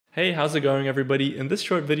Hey, how's it going everybody? In this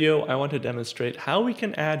short video, I want to demonstrate how we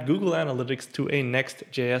can add Google Analytics to a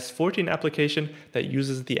Next.js 14 application that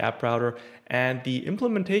uses the app router. And the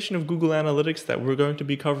implementation of Google Analytics that we're going to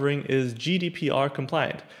be covering is GDPR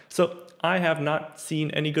compliant. So I have not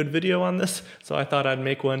seen any good video on this, so I thought I'd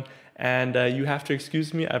make one. And you have to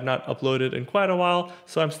excuse me, I've not uploaded in quite a while,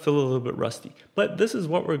 so I'm still a little bit rusty. But this is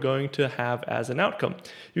what we're going to have as an outcome.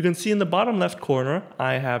 You can see in the bottom left corner,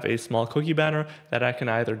 I have a small cookie banner that I can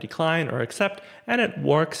either decline or accept, and it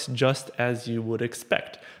works just as you would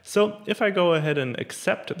expect. So if I go ahead and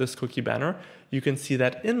accept this cookie banner, you can see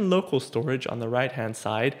that in local storage on the right-hand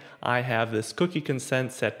side, I have this cookie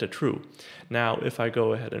consent set to true. Now, if I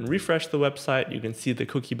go ahead and refresh the website, you can see the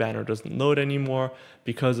cookie banner doesn't load anymore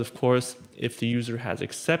because, of course, if the user has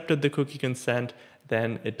accepted the cookie consent,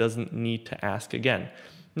 then it doesn't need to ask again.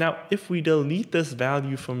 Now, if we delete this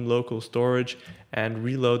value from local storage and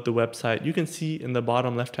reload the website, you can see in the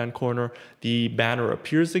bottom left-hand corner, the banner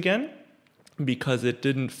appears again, because it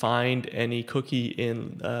didn't find any cookie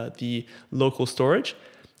in the local storage.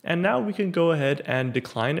 And now we can go ahead and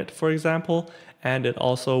decline it, for example, and it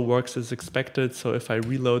also works as expected. So if I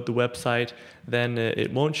reload the website, then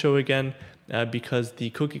it won't show again because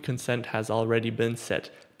the cookie consent has already been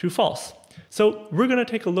set to false. So we're going to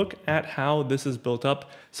take a look at how this is built up.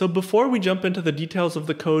 So before we jump into the details of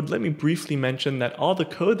the code, let me briefly mention that all the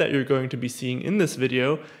code that you're going to be seeing in this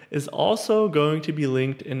video is also going to be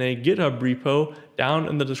linked in a GitHub repo down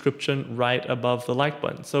in the description right above the like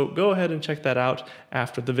button. So go ahead and check that out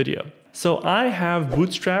after the video. So I have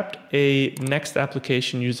bootstrapped a Next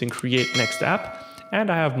application using create Next app, and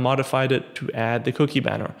I have modified it to add the cookie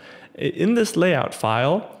banner. In this layout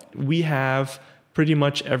file, we have pretty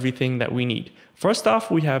much everything that we need. First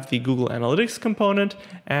off, we have the Google Analytics component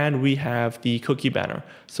and we have the cookie banner.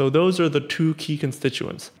 So those are the two key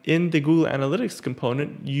constituents. In the Google Analytics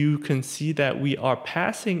component, you can see that we are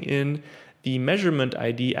passing in the measurement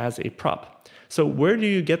ID as a prop. So where do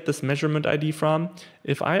you get this measurement ID from?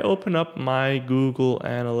 If I open up my Google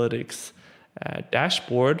Analytics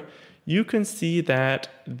dashboard, you can see that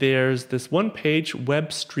there's this one page,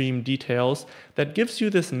 web stream details, that gives you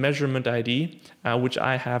this measurement ID, which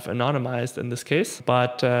I have anonymized in this case.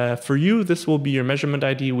 But for you, this will be your measurement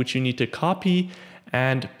ID, which you need to copy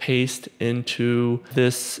and paste into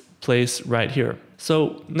this place right here.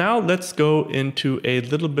 So now let's go into a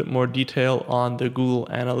little bit more detail on the Google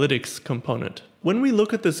Analytics component. When we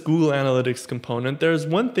look at this Google Analytics component, there's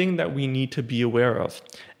one thing that we need to be aware of,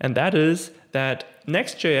 and that is that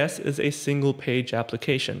Next.js is a single page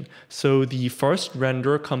application. So the first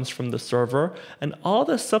render comes from the server and all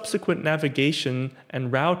the subsequent navigation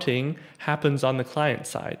and routing happens on the client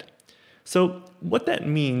side. So what that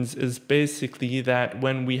means is basically that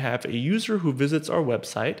when we have a user who visits our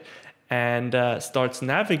website and starts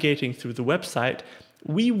navigating through the website,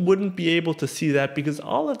 we wouldn't be able to see that because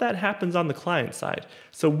all of that happens on the client side.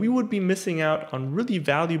 So we would be missing out on really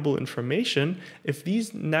valuable information if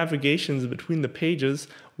these navigations between the pages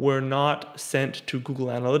were not sent to Google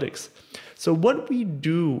Analytics. So what we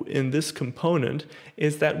do in this component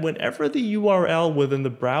is that whenever the URL within the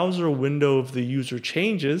browser window of the user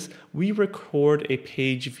changes, we record a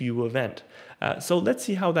page view event. So let's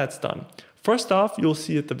see how that's done. First off, you'll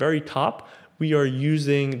see at the very top, we are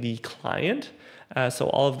using the client. So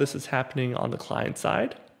all of this is happening on the client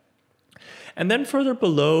side. And then further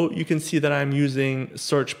below, you can see that I'm using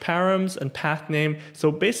search params and path name.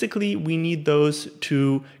 So basically, we need those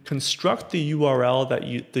to construct the URL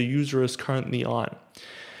that the user is currently on.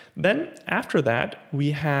 Then after that,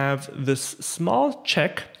 we have this small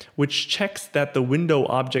check, which checks that the window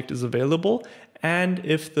object is available and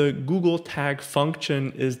if the Google tag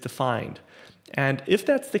function is defined. And if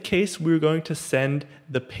that's the case, we're going to send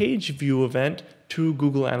the page view event to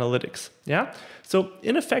Google Analytics. Yeah. So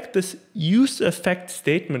in effect, this use effect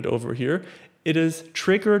statement over here, it is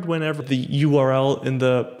triggered whenever the URL in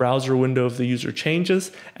the browser window of the user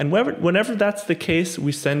changes. And whenever that's the case,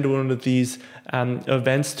 we send one of these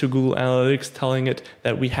events to Google Analytics telling it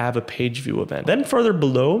that we have a page view event. Then further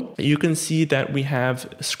below, you can see that we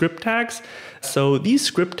have script tags. So these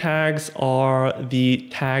script tags are the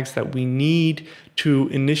tags that we need to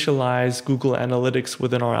initialize Google Analytics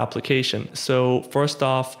within our application. So first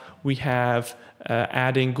off, we have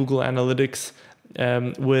adding Google Analytics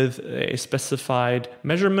with a specified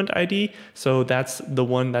measurement ID. So that's the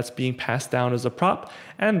one that's being passed down as a prop.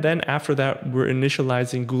 And then after that, we're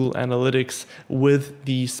initializing Google Analytics with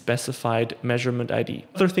the specified measurement ID.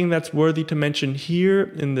 Another thing that's worthy to mention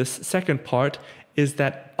here in this second part is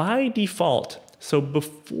that by default, so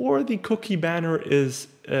before the cookie banner is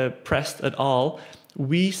pressed at all,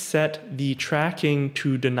 we set the tracking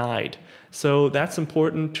to denied. So that's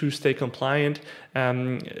important to stay compliant.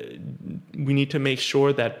 We need to make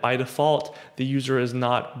sure that by default, the user is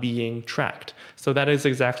not being tracked. So that is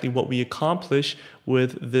exactly what we accomplish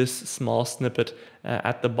with this small snippet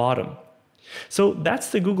at the bottom. So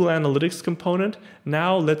that's the Google Analytics component.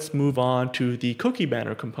 Now let's move on to the cookie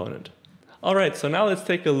banner component. All right, so now let's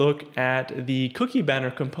take a look at the cookie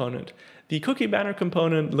banner component. The cookie banner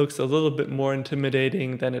component looks a little bit more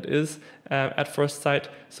intimidating than it is at first sight.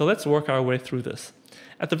 So let's work our way through this.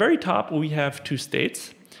 At the very top, we have two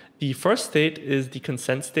states. The first state is the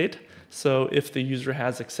consent state. So if the user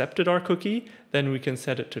has accepted our cookie, then we can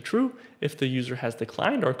set it to true. If the user has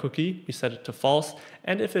declined our cookie, we set it to false.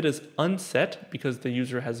 And if it is unset, because the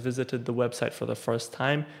user has visited the website for the first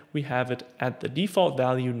time, we have it at the default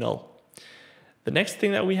value null. The next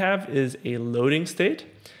thing that we have is a loading state.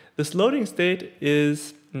 This loading state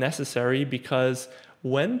is necessary because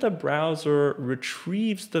when the browser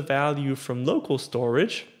retrieves the value from local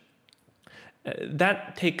storage,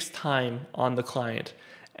 that takes time on the client.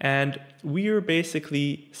 And we are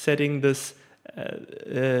basically setting this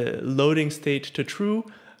loading state to true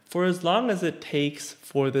for as long as it takes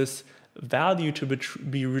for this value to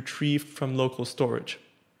be retrieved from local storage.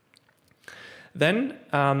 Then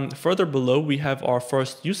further below, we have our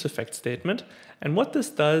first use effect statement. And what this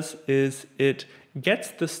does is it gets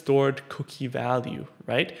the stored cookie value,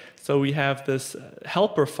 right? So we have this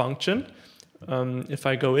helper function. If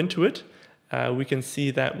I go into it, we can see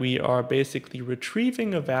that we are basically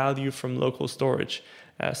retrieving a value from local storage.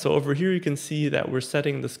 So over here, you can see that we're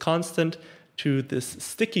setting this constant to this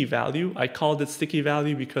sticky value. I called it sticky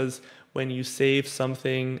value because when you save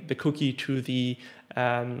something, the cookie to the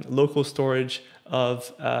local storage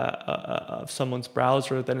of someone's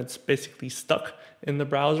browser, then it's basically stuck in the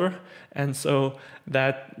browser. And so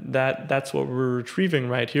that's what we're retrieving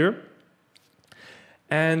right here.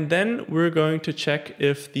 And then we're going to check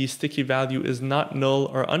if the sticky value is not null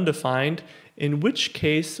or undefined, in which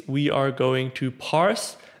case we are going to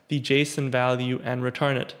parse the JSON value and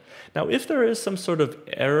return it. Now, if there is some sort of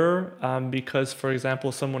error because, for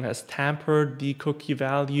example, someone has tampered the cookie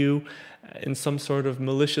value in some sort of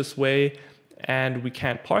malicious way and we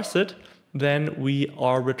can't parse it, then we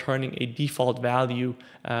are returning a default value,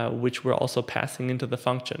 which we're also passing into the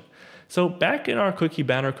function. So back in our cookie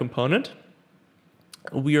banner component,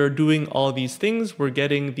 we are doing all these things. We're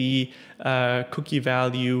getting the cookie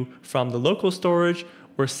value from the local storage.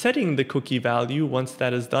 We're setting the cookie value once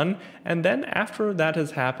that is done. And then after that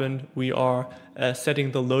has happened, we are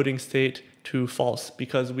setting the loading state to false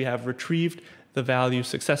because we have retrieved the value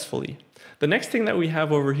successfully. The next thing that we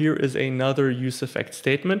have over here is another use effect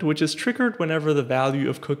statement, which is triggered whenever the value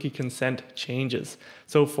of cookie consent changes.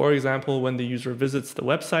 So for example, when the user visits the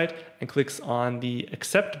website and clicks on the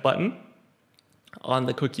accept button on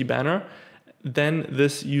the cookie banner, then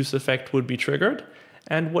this use effect would be triggered.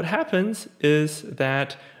 And what happens is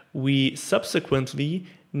that we subsequently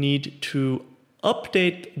need to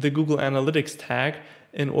update the Google Analytics tag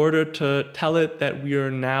in order to tell it that we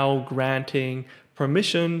are now granting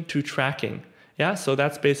permission to tracking. Yeah, so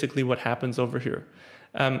that's basically what happens over here.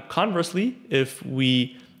 Conversely, if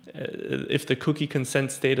the cookie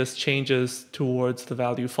consent status changes towards the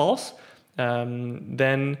value false,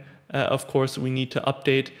 then of course we need to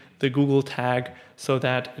update the Google tag so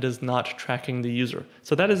that it is not tracking the user.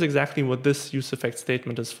 So that is exactly what this use effect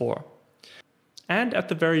statement is for. And at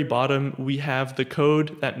the very bottom, we have the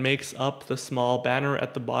code that makes up the small banner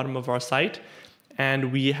at the bottom of our site.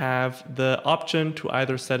 And we have the option to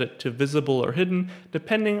either set it to visible or hidden,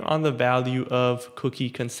 depending on the value of cookie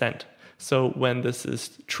consent. So when this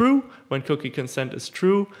is true, when cookie consent is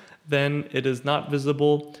true, then it is not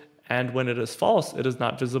visible. And when it is false, it is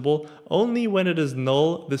not visible. Only when it is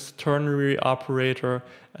null, this ternary operator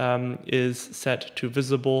is set to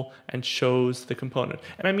visible and shows the component.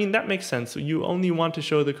 And I mean, that makes sense. You only want to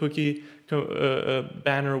show the cookie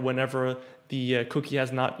banner whenever the cookie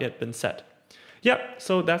has not yet been set. Yeah,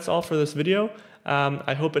 so that's all for this video.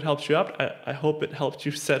 I hope it helps you out. I hope it helped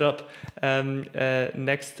you set up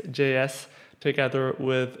Next.js together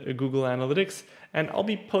with Google Analytics. And I'll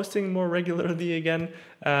be posting more regularly again.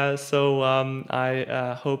 So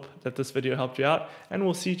I hope that this video helped you out. And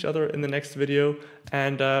we'll see each other in the next video.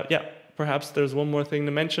 And yeah, perhaps there's one more thing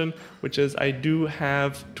to mention, which is I do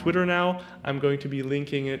have Twitter now. I'm going to be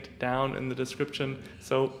linking it down in the description.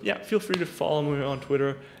 So yeah, feel free to follow me on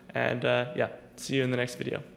Twitter. And yeah, see you in the next video.